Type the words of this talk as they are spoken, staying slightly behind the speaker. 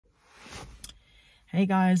Hey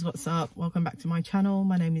guys, what's up? Welcome back to my channel.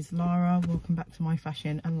 My name is Lara. Welcome back to my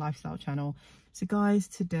fashion and lifestyle channel. So guys,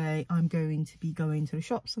 today I'm going to be going to the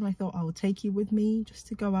shops, and I thought I would take you with me just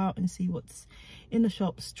to go out and see what's in the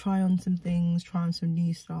shops, try on some things, try on some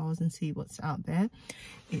new styles and see what's out there.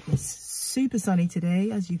 It is super sunny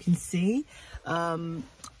today, as you can see.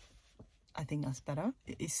 I think that's better.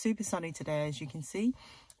 It is super sunny today, as you can see.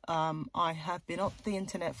 I have been off the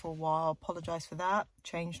internet for a while. Apologize for that.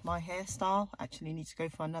 Changed my hairstyle. Actually need to go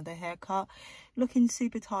for another haircut. Looking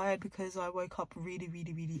super tired because I woke up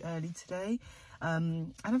really early today,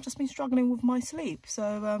 and I've just been struggling with my sleep.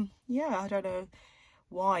 So yeah, I don't know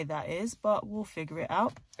why that is, but we'll figure it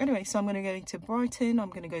out. Anyway, so I'm going to go into Brighton. I'm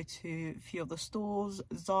going to go to a few of the stores: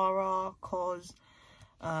 Zara, cosy,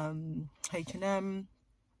 H&M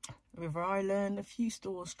River, a few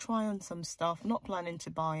stores, try on some stuff. Not planning to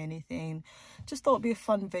buy anything, just thought it'd be a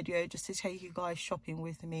fun video just to take you guys shopping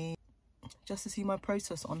with me, just to see my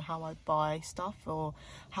process on how I buy stuff, or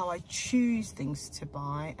how I choose things to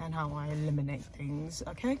buy and how I eliminate things.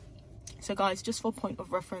 Okay, so guys, just for point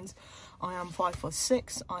of reference, I am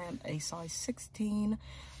 5'6". I am a size 16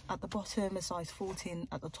 at the bottom, a size 14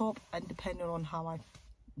 at the top, and depending on how I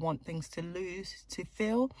want things to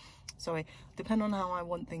depending on how I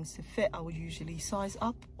want things to fit, I will usually size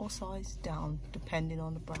up or size down depending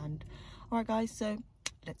on the brand. All right guys, so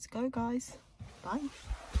let's go guys. Bye.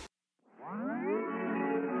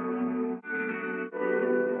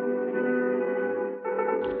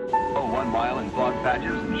 Oh, 1 mile in fog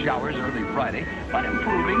patches and showers early Friday, but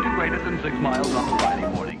improving to greater than 6 miles on Friday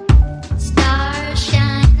morning. Stars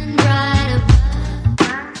shining bright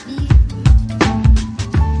above me.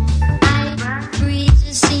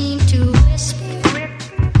 Breezes seem to whisper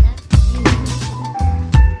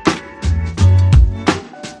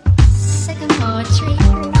sycamore tree.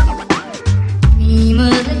 Dream a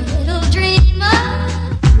little dreamer.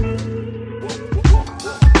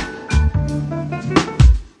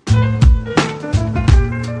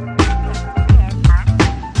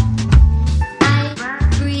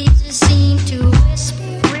 Breezes seem to whisper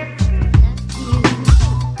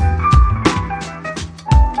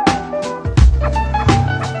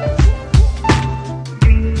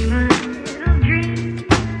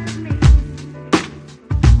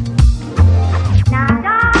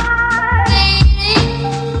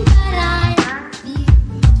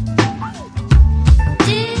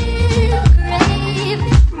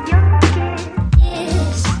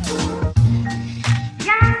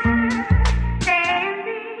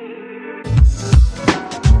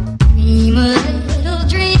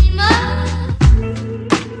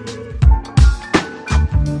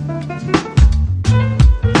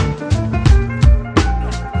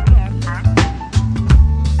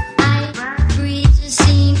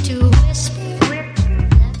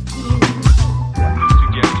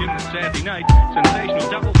sensational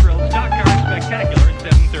double thrill stock car spectacular at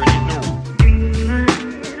 7:30 at Newlook.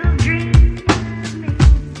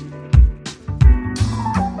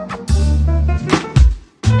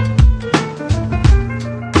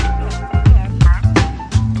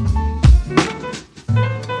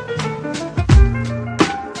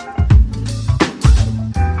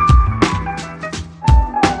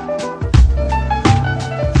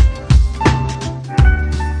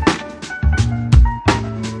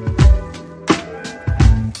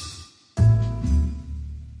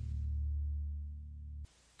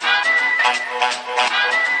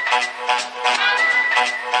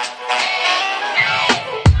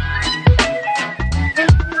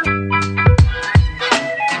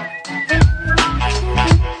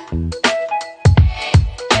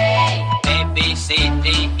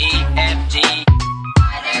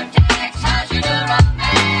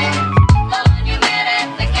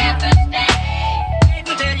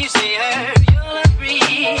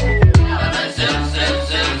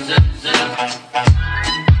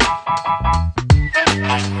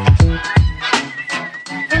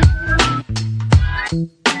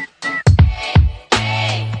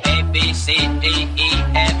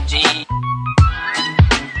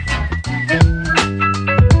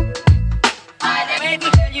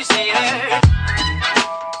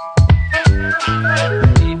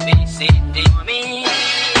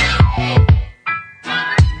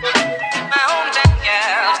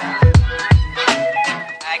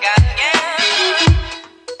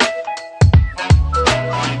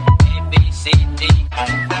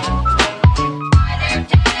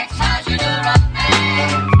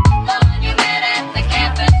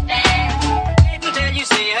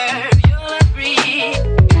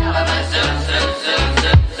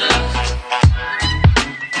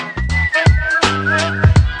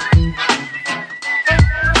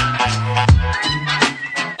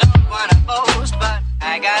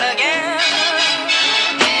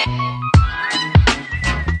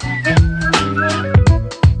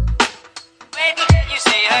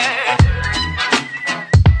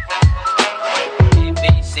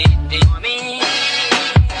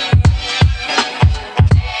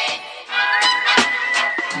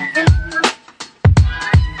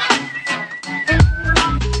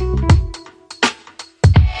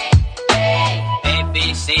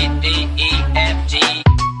 B, C, D, E, F, G.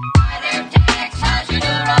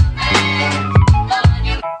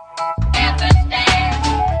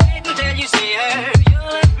 Wait until you see her,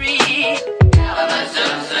 you'll agree.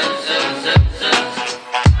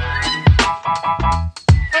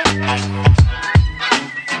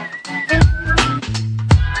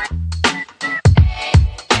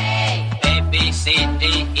 A, B, C, D,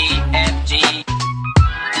 E, F, G.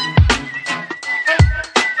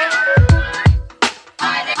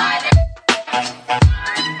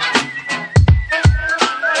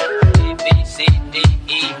 A, B, C, D,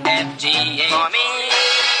 E, F, G, A. For me.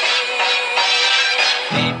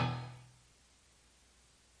 A,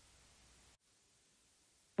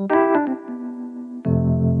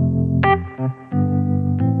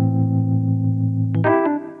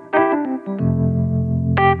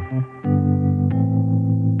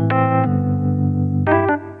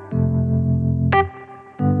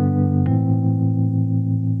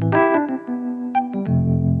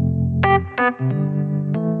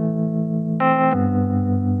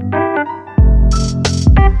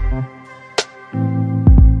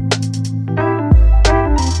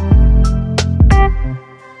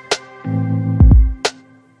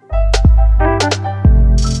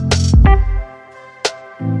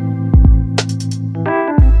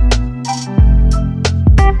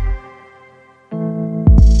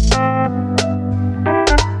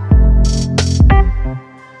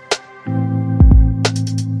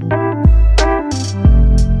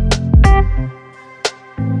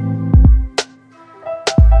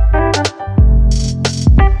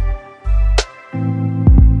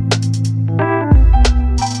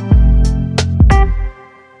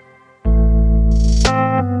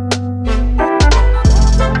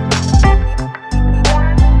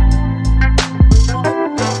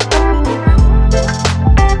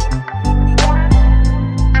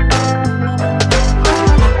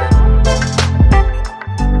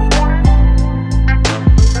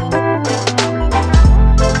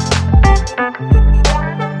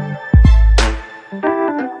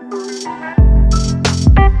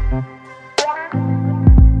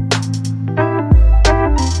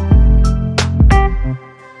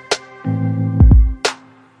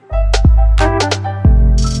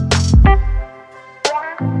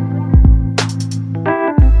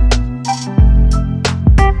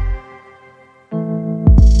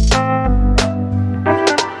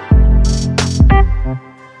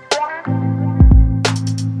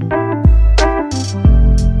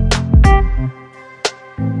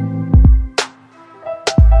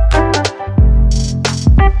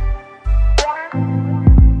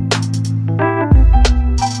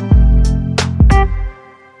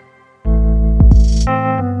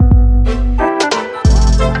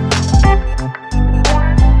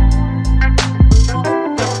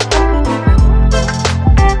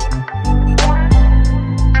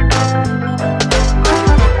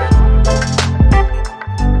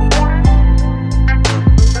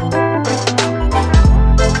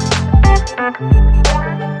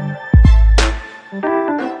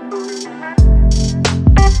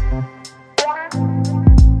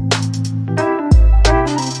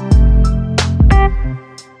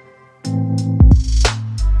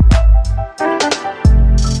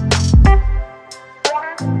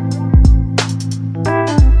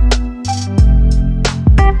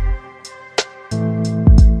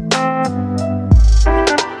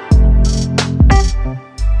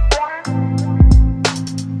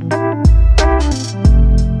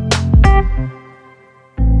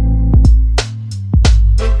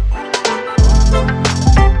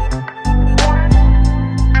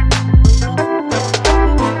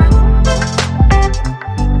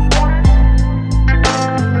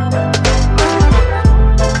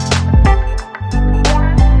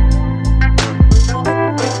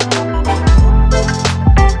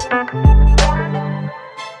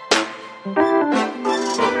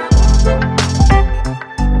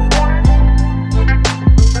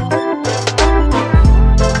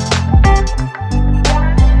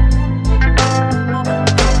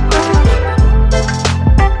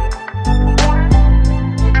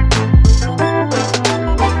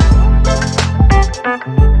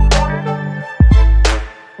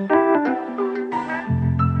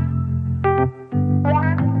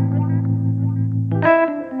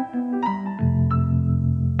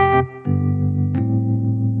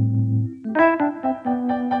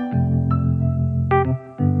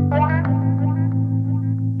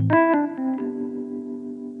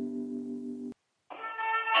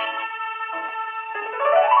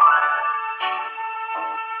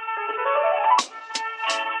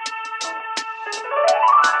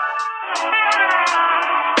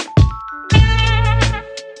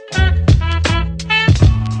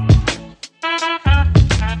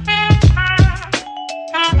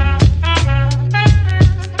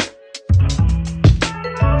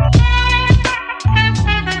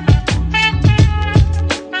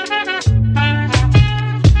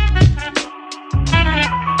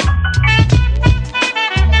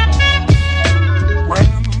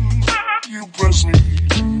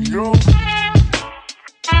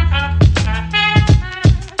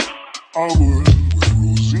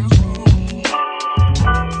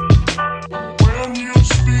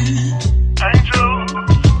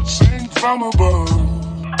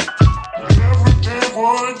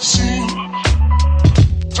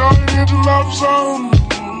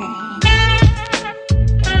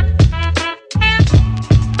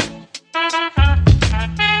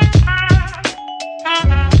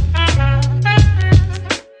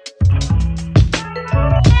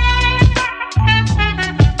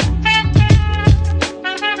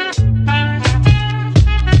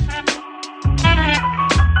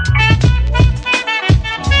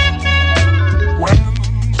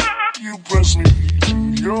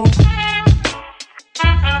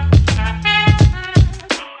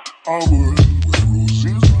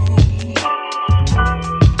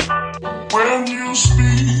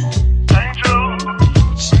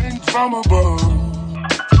 from above.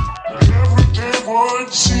 Every day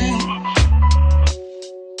would seem.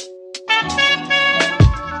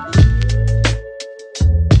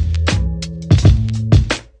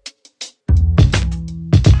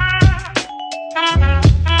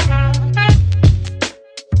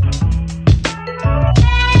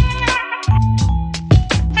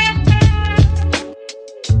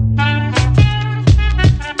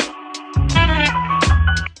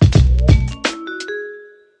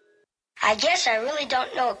 I guess I really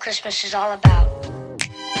don't know what Christmas is all about.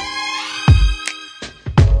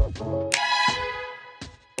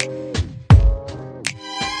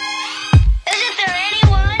 Isn't there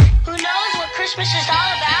anyone who knows what Christmas is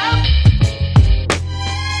all about?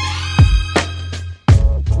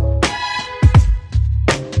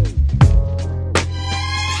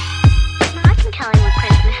 I can tell you what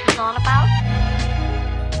Christmas is all about.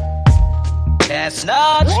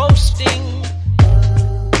 Chestnut roasting,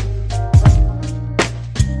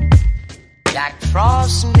 Jack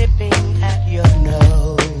Frost nipping at your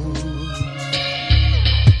nose.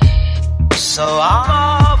 So I'm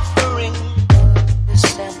offering this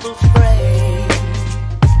simple phrase.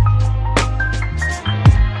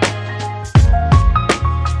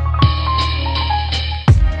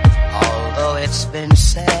 Although it's been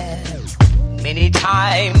said many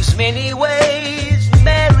times, many ways,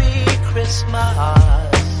 Merry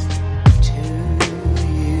Christmas to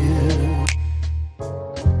you.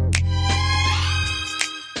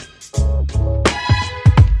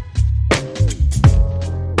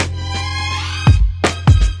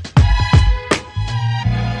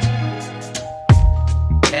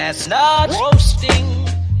 Chestnut roasting,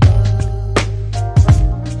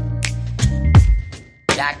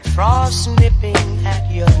 Jack Frost nipping at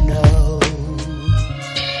your nose.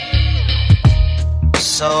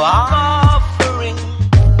 So I'm offering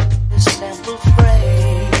this simple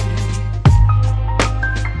phrase.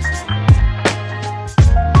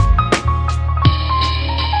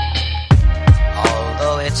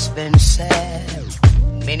 Although it's been said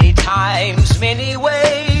many times, many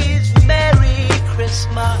ways, Merry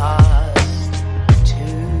Christmas to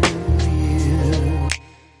you.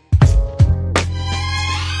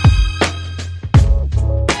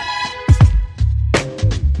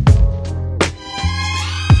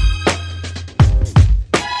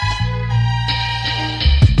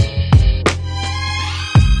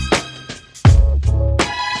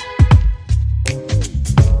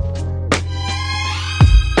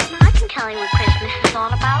 I can tell you what Christmas is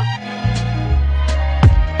all about.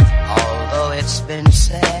 Although it's been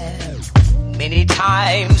said many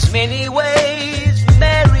times, many ways,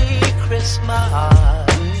 Merry Christmas.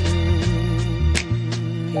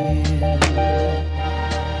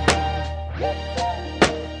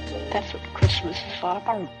 That's what Christmas is all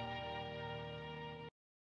about.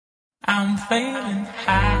 I'm feeling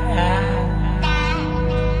high.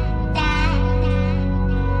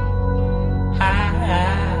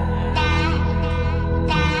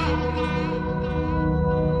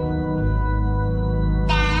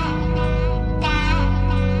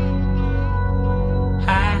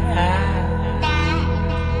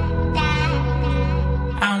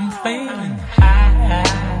 I'm feeling high.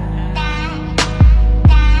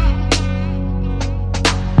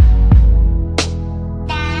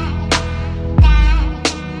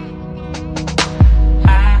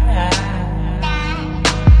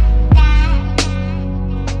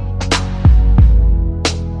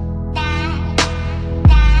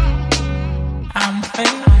 I'm feeling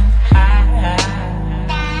high.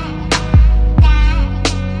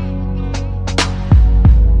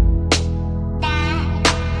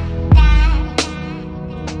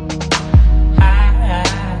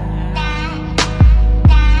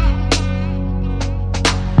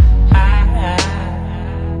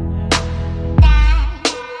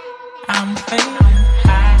 I'm feeling I'm feeling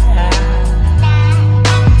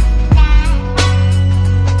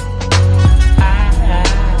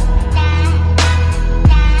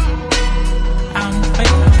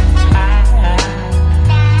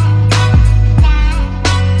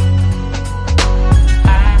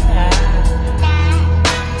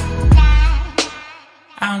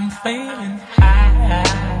I'm feeling I'm feeling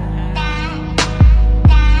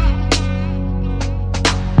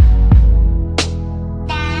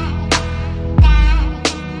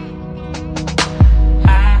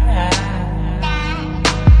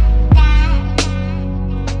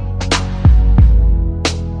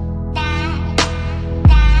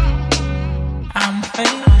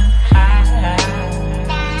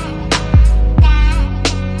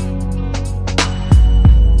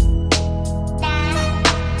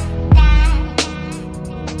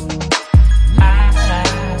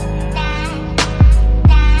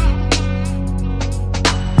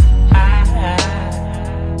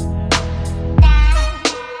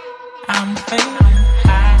feeling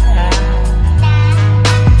high.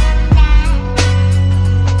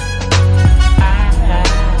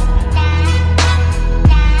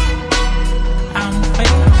 I'm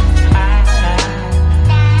feeling high.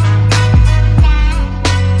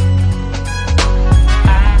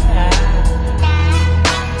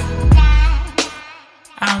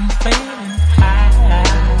 I'm feeling high.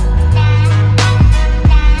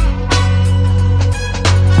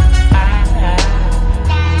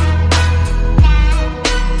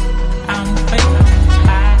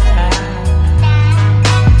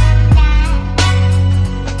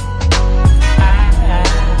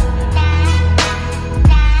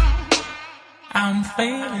 I'm feeling I'm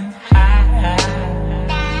feeling high.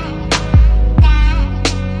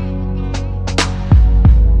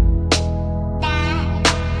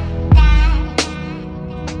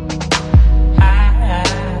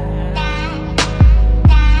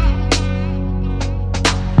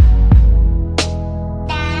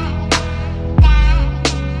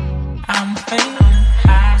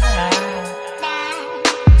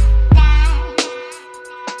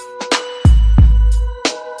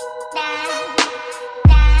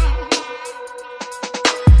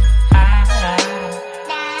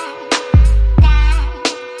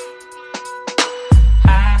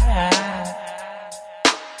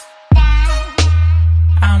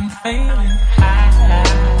 I'm feeling high. I'm feeling high.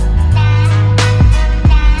 I'm feeling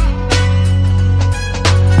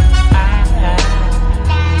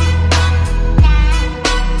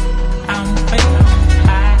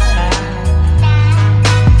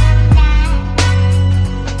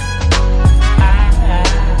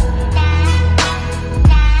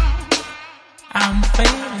I'm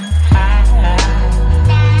feeling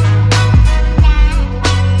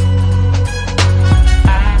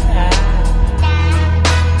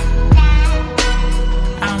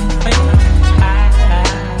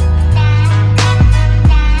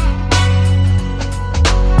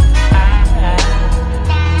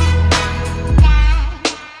I'm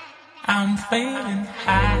feeling I'm feeling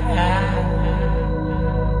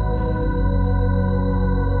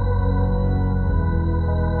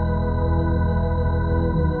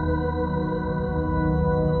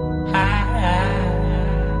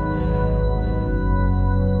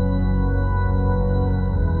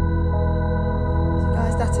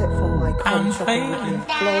Guys, that's it for my I'm shopping with me feeling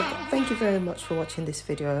vlog. Thank you very much for watching this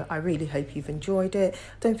video. I really hope you've enjoyed it.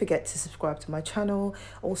 Don't forget to subscribe to my channel.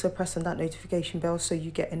 Also press on that notification bell so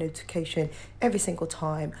you get a notification every single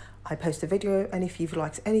time I post a video. And if you've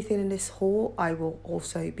liked anything in this haul, I will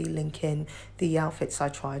also be linking the outfits I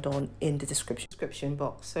tried on in the description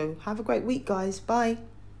box. So have a great week, guys. Bye.